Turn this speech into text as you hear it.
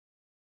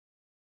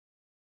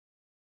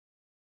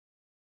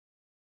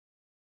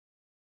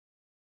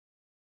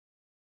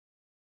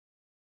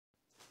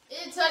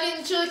It's Honey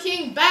and the Chili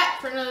King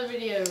back for another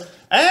video.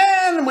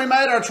 And we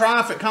made our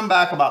triumphant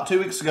comeback about 2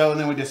 weeks ago, and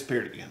then we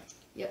disappeared again.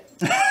 Yep.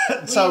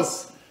 So,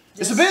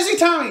 it's a busy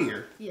time of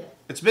year. Yeah.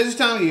 It's a busy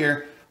time of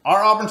year.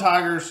 Our Auburn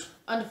Tigers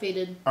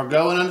undefeated. Are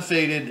going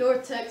undefeated.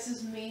 North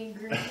Texas Mean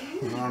Green.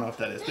 I don't know if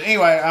that is. But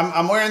anyway,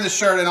 I'm wearing this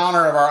shirt in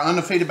honor of our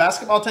undefeated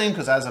basketball team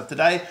because as of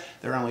today,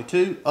 there are only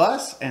two,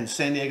 us and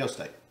San Diego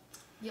State.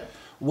 Yep.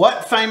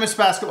 What famous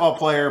basketball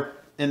player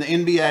in the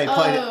NBA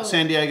played at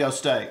San Diego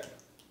State?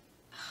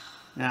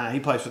 Nah, he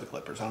plays for the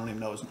Clippers. I don't even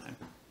know his name.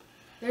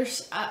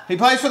 He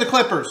plays for the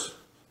Clippers.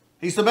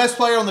 He's the best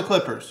player on the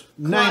Clippers.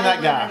 Name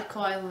that guy.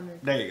 Kawhi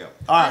Leonard. There you go.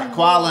 All right,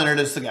 Kawhi Leonard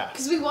is the guy.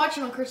 Because we watched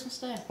him on Christmas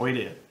Day. We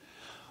did.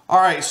 All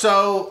right,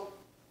 so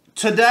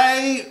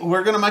today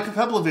we're going to make a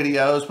couple of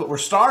videos, but we're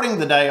starting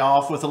the day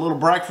off with a little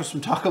breakfast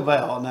from Taco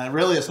Bell. Now,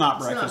 really, it's not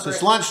breakfast.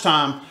 It's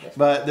lunchtime,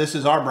 but this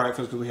is our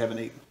breakfast because we haven't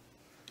eaten.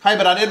 Hey,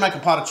 but I did make a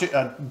pot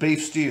of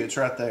beef stew. It's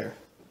right there.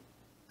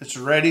 It's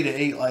ready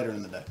to eat later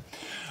in the day.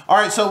 All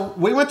right, so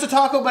we went to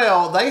Taco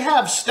Bell. They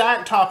have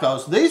stacked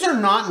tacos. These are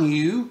not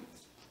new,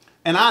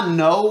 and I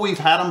know we've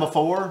had them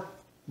before,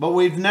 but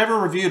we've never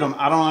reviewed them.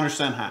 I don't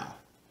understand how.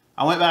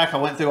 I went back, I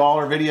went through all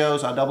our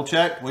videos, I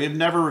double-checked. We've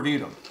never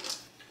reviewed them.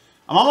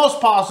 I'm almost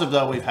positive,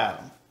 though, we've had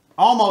them.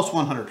 Almost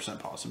 100%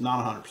 positive.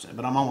 Not 100%,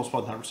 but I'm almost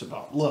 100%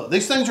 positive. Look,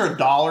 these things are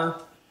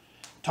 $1.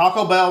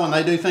 Taco Bell, when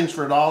they do things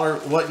for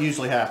 $1, what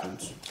usually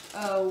happens?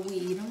 Oh, we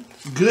eat them.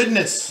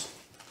 Goodness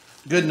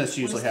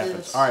usually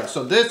happens. All right,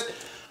 so this...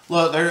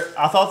 Look,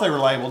 I thought they were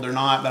labeled. They're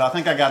not, but I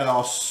think I got it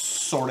all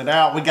sorted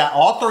out. We got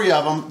all three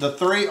of them. The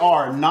three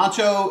are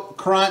Nacho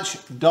Crunch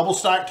Double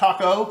Stack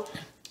Taco,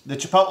 the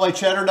Chipotle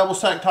Cheddar Double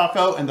Stack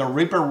Taco, and the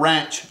Reaper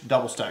Ranch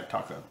Double Stack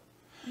Taco.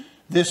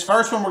 This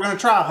first one we're going to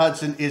try,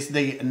 Hudson, is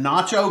the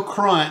Nacho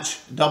Crunch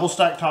Double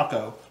Stack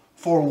Taco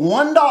for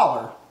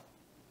 $1.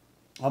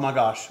 Oh my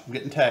gosh, I'm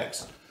getting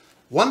text.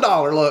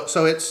 $1. Look,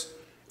 so it's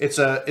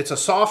a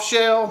soft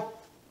shell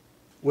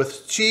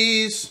with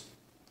cheese.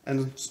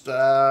 And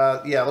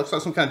yeah, it looks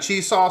like some kind of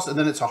cheese sauce, and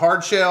then it's a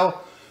hard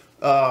shell.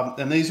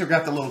 And these have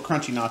got the little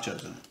crunchy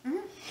nachos in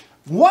it.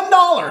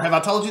 $1. Have I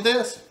told you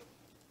this?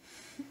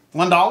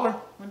 $1? $1.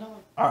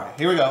 All right,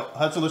 here we go.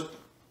 Hudson, let's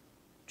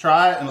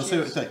try it and let's see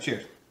what you think.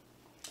 Cheers.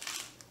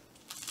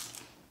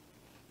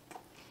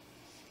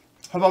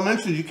 Have I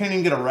mentioned you can't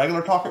even get a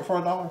regular taco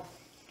for $1?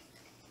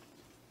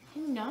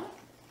 No.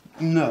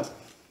 No.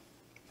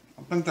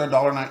 I think they're $1.19.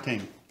 I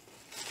don't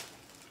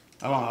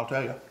know, I'll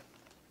tell you.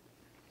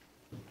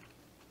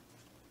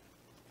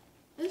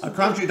 A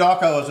crunchy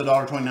taco is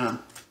 $1.29.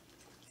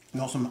 You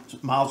want some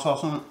mild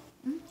sauce on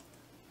it?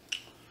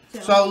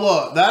 Yeah. So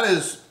look, that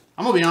is,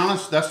 I'm going to be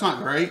honest, that's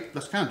not great.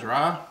 That's kind of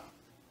dry.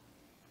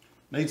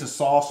 Needs a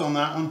sauce on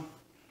that one.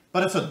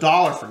 But it's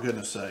 $1 for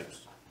goodness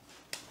sakes.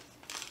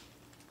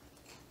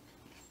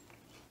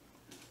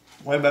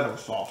 Way better with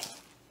sauce.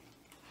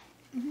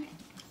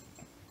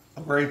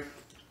 Agree?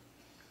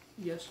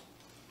 Yes.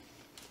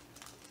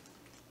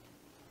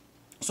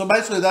 So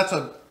basically that's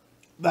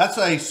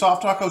a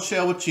soft taco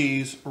shell with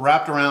cheese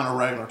wrapped around a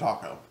regular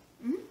taco.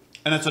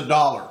 And it's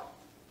 $1.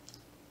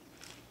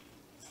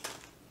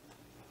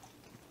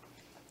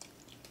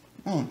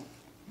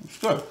 It's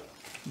good.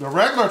 The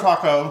regular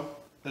taco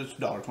is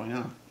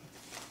 $1.29.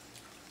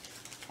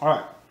 All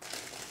right.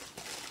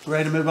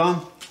 Ready to move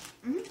on?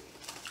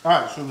 All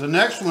right, so the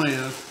next one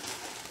is,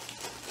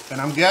 and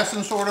I'm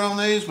guessing sort of on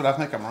these, but I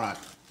think I'm right.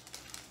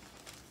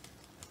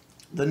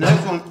 The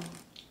next one...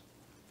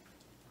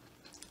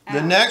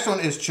 The next one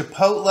is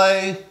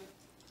Chipotle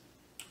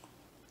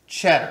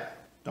Cheddar.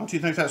 Don't you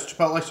think that's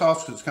Chipotle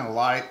sauce because it's kind of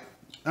light?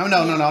 Oh,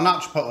 no,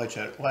 not Chipotle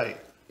Cheddar. Wait.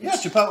 Yeah,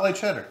 Chipotle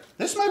Cheddar.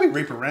 This may be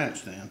Reaper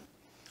Ranch then.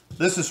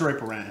 This is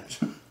Reaper Ranch.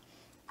 I'm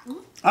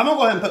going to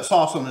go ahead and put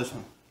sauce on this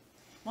one.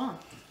 Why?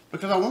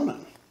 Because I want it.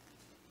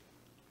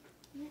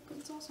 Yeah,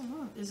 put sauce on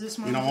mine. Is this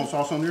mine? You don't want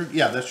sauce on yours?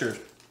 Yeah, that's yours.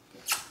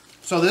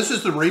 So this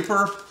is the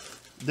Reaper.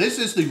 This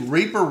is the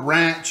Reaper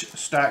Ranch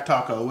Stack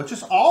Taco, which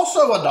is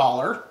also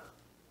 $1.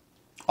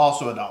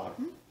 Also $1.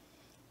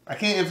 I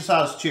can't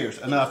emphasize cheers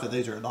enough that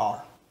these are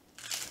 $1.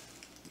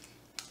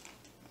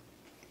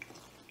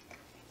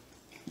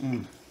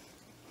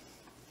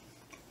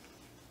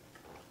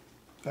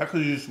 That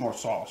could use more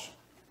sauce.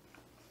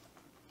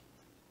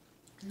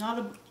 Not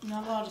a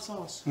lot of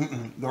sauce.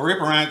 The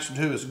Reaper Ranch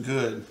too is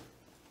good.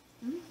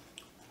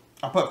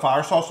 I put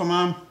fire sauce on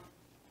mine.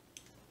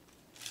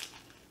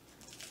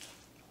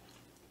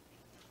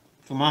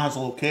 So mine has a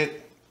little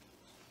kick.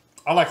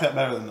 I like that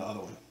better than the other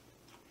one.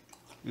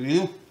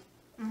 You?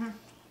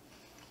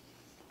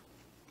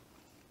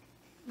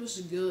 This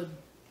is good.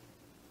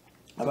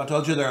 Have I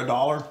told you they're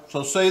 $1?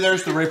 So see,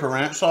 there's the Reaper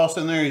Ranch sauce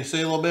in there. You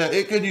see a little bit?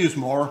 It could use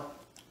more.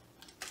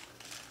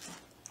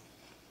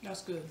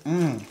 That's good.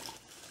 I'm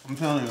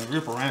telling you, the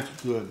Reaper Ranch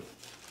is good.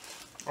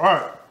 All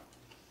right.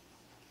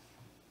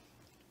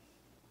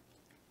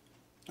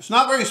 It's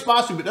not very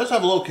spicy, but it does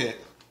have a little kick.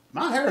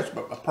 My hair is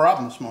a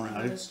problem this morning.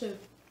 Yours too.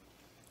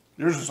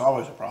 Yours is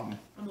always a problem.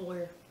 I'm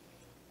aware.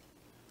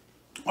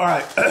 All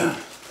right.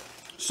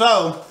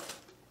 So,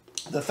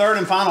 the third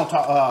and final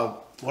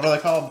what are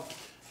they called?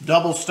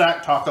 Double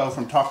stack taco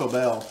from Taco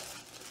Bell.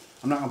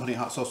 I'm not gonna put any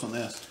hot sauce on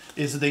this.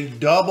 Is the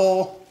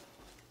double,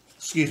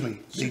 excuse me,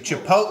 the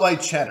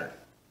Chipotle cheddar.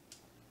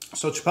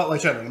 So Chipotle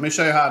cheddar. Let me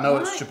show you how I know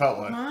it's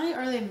Chipotle. Why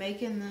are they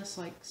making this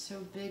like so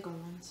big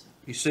on one side?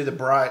 You see the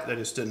bright, they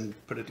just didn't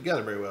put it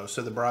together very well.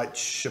 So the bright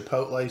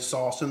Chipotle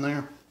sauce in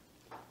there.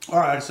 All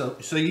right, so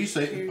you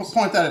see, Cheers.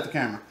 Point that at the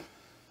camera.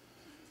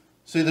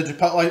 See the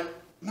Chipotle,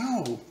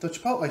 no, the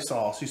Chipotle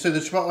sauce. You see the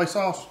Chipotle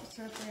sauce? It's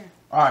right there.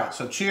 All right,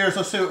 so cheers.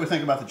 Let's see what we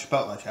think about the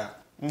Chipotle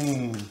chat.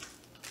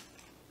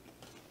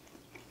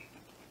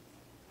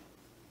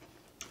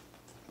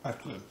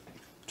 That's good.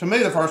 To me,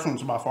 the first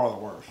one's by far the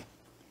worst.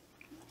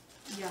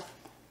 Yeah.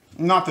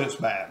 Not that it's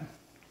bad.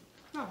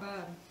 Not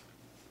bad.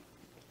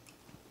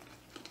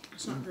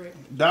 It's not great.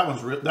 That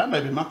one's that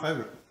may be my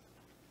favorite.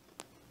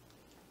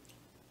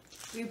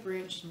 Reaper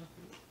Ranch is my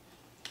favorite.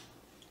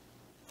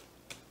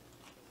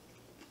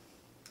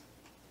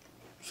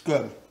 It's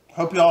good.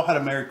 Hope you all had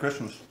a Merry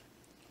Christmas.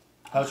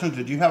 Hudson,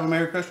 did you have a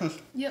Merry Christmas?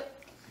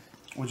 Yep.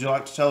 Would you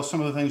like to tell us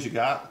some of the things you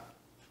got?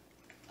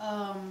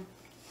 I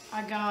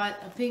got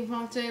a ping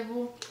pong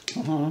table.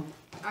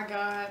 I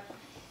got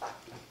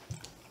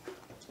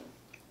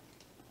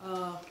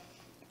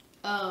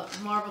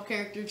Marvel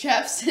character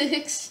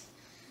chapsticks,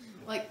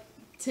 like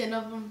 10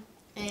 of them,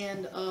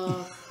 and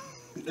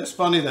It's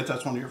funny that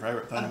that's one of your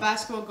favorite a things.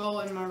 basketball goal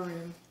in my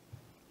room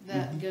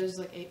that goes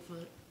like 8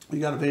 foot. You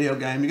got a video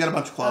game. You got a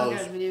bunch of I clothes.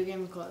 got a video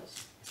game with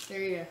clothes.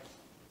 There you go.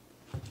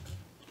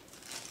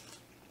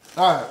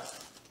 All right.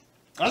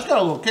 That's got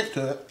a little kick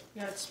to it.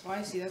 Yeah, it's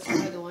spicy. That's why I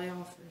had to lay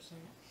off for a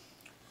second.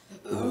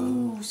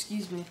 Ooh,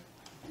 excuse me.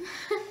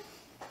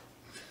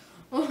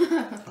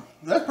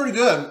 That's pretty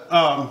good.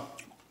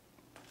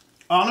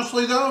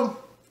 Honestly, though,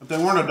 if they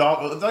weren't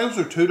 $1, if those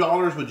were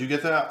 $2, would you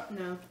get that?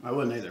 No. I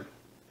wouldn't either.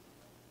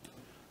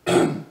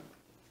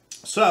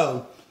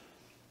 So,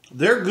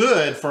 they're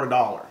good for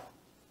 $1.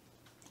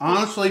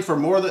 Honestly, for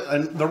more than,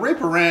 and the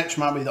Reaper Ranch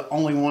might be the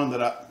only one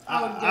that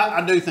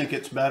I do think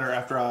it's better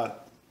after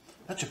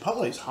that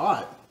Chipotle's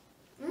hot.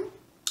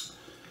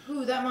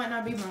 Ooh, that might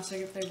not be my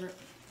second favorite.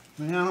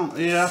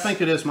 Yeah, I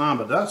think it is mine,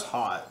 but that's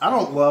hot. I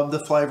don't love the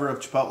flavor of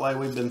Chipotle.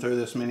 We've been through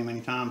this many,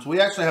 many times.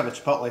 We actually have a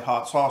Chipotle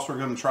hot sauce we're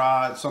going to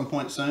try at some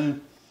point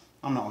soon.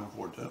 I'm not looking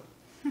forward to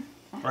it.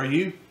 Are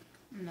you?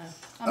 No.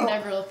 I'm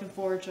never looking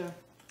forward to.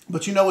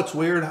 But you know what's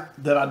weird?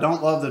 That I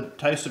don't love the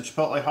taste of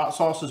Chipotle hot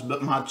sauces,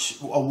 but my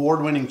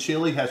award-winning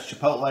chili has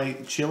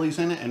Chipotle chilies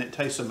in it, and it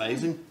tastes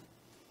amazing.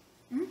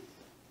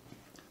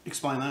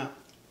 Explain that.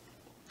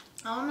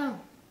 I don't know.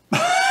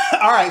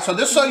 All right, so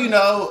just so you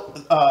know,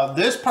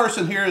 this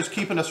person here is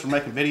keeping us from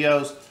making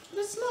videos.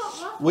 It's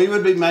not. We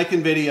would be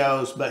making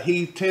videos, but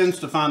he tends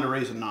to find a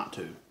reason not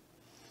to.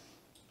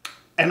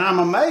 And I'm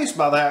amazed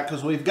by that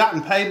because we've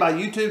gotten paid by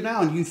YouTube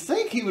now, and you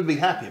think he would be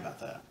happy about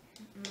that.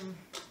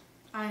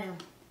 I am.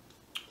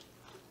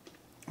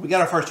 We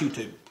got our first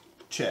YouTube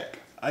check.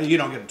 You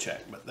don't get a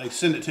check, but they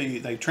send it to you.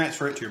 They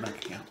transfer it to your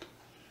bank account.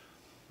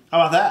 How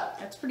about that?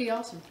 That's pretty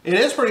awesome. It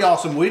is pretty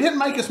awesome. We didn't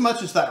make as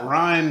much as that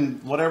Ryan,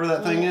 whatever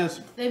that thing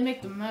is. They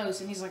make the most,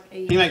 and he's like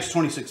 8. He makes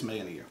 $26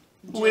 million a year.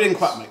 We didn't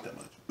quite make that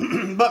much,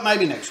 but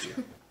maybe next year.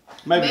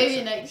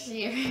 Maybe next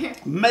year.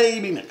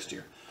 Maybe next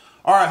year.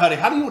 All right, Huddy.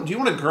 Do you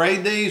want to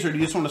grade these, or do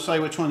you just want to say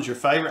which one's your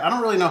favorite? I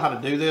don't really know how to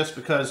do this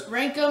because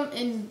Rank them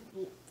in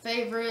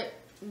favorite,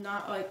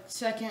 not like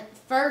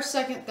first,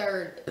 second,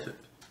 third,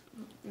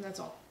 and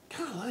that's all.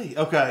 golly.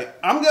 Okay,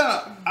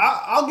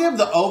 I'll give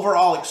the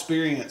overall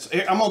experience.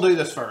 I'm gonna do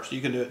this first.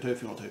 You can do it too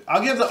if you want to.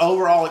 I'll give the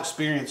overall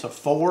experience a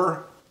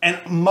 4, and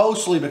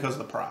mostly because of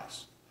the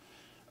price.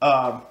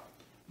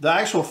 The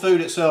actual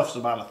food itself is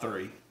about a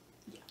 3,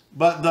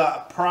 but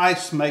the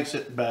price makes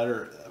it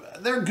better.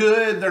 They're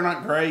good. They're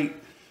not great.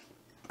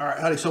 All right,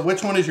 Huddy. So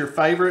which one is your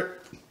favorite?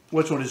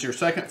 Which one is your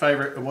second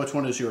favorite? And which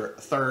one is your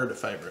third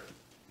favorite?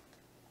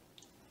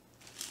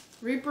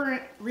 Reaper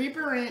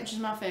Ranch is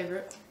my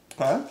favorite.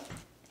 Okay.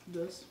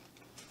 This.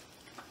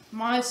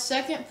 My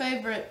second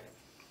favorite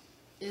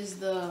is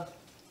the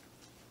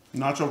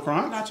Nacho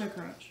Crunch? Nacho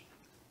Crunch.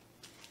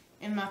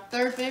 And my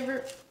third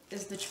favorite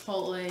is the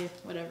Chipotle,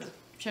 whatever.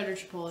 Cheddar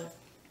Chipotle.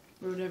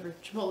 Or whatever.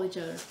 Chipotle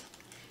cheddar.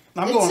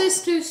 It's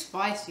just too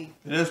spicy.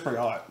 It is pretty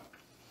hot.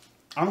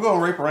 I'm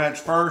going Reaper Ranch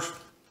first.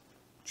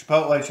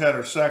 Chipotle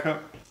cheddar second.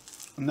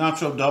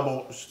 Nacho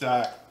double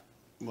stack,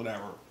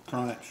 whatever,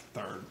 crunch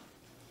third.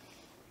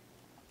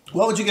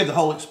 What would you give the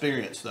whole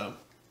experience, though?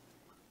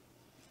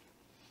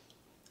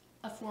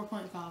 A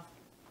 4.5.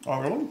 Oh,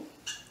 really?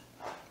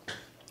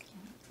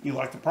 You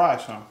like the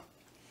price, huh?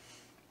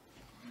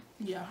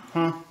 Yeah.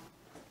 Huh?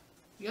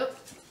 Yep.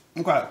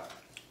 Okay.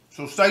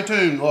 So stay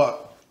tuned.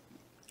 Look,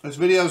 this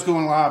video is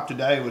going live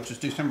today, which is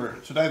today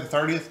the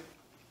 30th.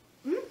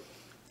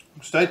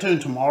 Stay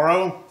tuned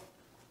tomorrow.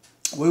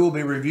 We will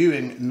be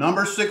reviewing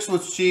number 6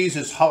 with cheese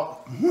is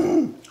hot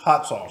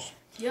sauce.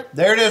 Yep.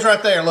 There it is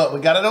right there. Look,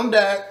 we got it on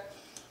deck.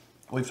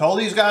 We've told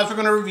these guys we're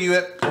going to review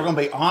it. We're going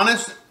to be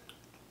honest.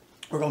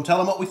 We're going to tell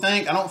them what we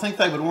think. I don't think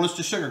they would want us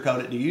to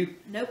sugarcoat it, do you?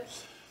 Nope.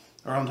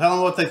 We're going to tell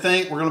them what they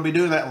think. We're going to be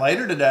doing that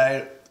later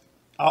today.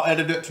 I'll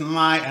edit it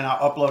tonight and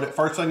I'll upload it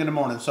first thing in the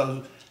morning.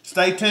 So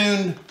stay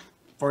tuned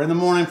for in the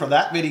morning for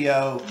that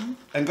video,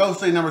 and go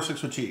see number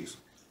 6 with cheese.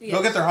 Yes.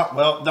 Go get their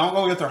don't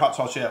go get their hot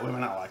sauce yet. We may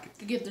not like it.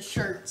 To get the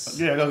shirts.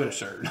 Yeah, go get a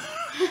shirt.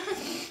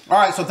 All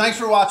right, so thanks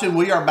for watching.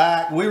 We are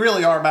back. We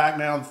really are back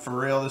now for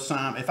real this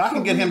time. If I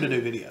can get him to do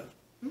videos,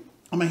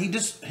 I mean,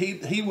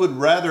 he would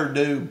rather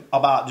do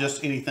about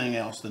just anything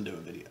else than do a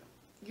video.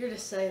 You're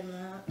just saying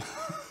that.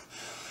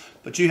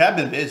 But you have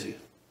been busy.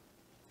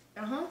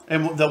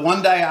 And the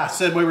one day I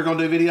said we were going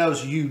to do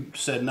videos, you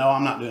said no,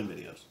 I'm not doing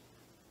videos.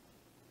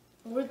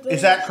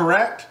 Is that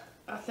correct?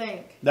 I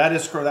think. That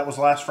is correct. That was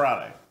last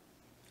Friday.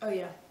 Oh,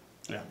 yeah.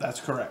 Yeah,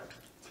 that's correct.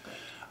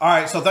 All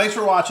right, so thanks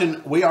for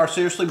watching. We are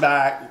seriously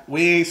back.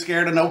 We ain't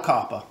scared of no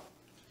copper.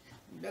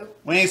 Nope.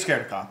 We ain't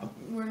scared of copper.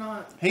 We're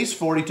not. He's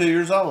 42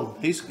 years old.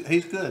 He's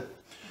good.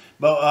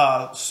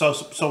 But so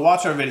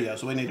watch our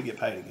videos. We need to get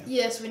paid again.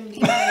 Yes, we need to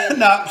get paid.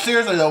 No,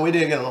 seriously though, we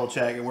did get a little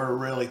check, and we're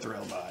really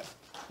thrilled by it.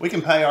 We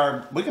can pay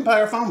our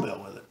phone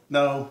bill with it.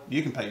 No,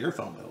 you can pay your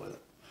phone bill with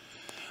it.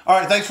 All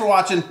right, thanks for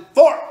watching.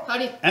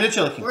 Howdy. And a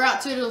Chili King. We're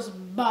out, Toodles.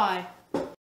 Bye.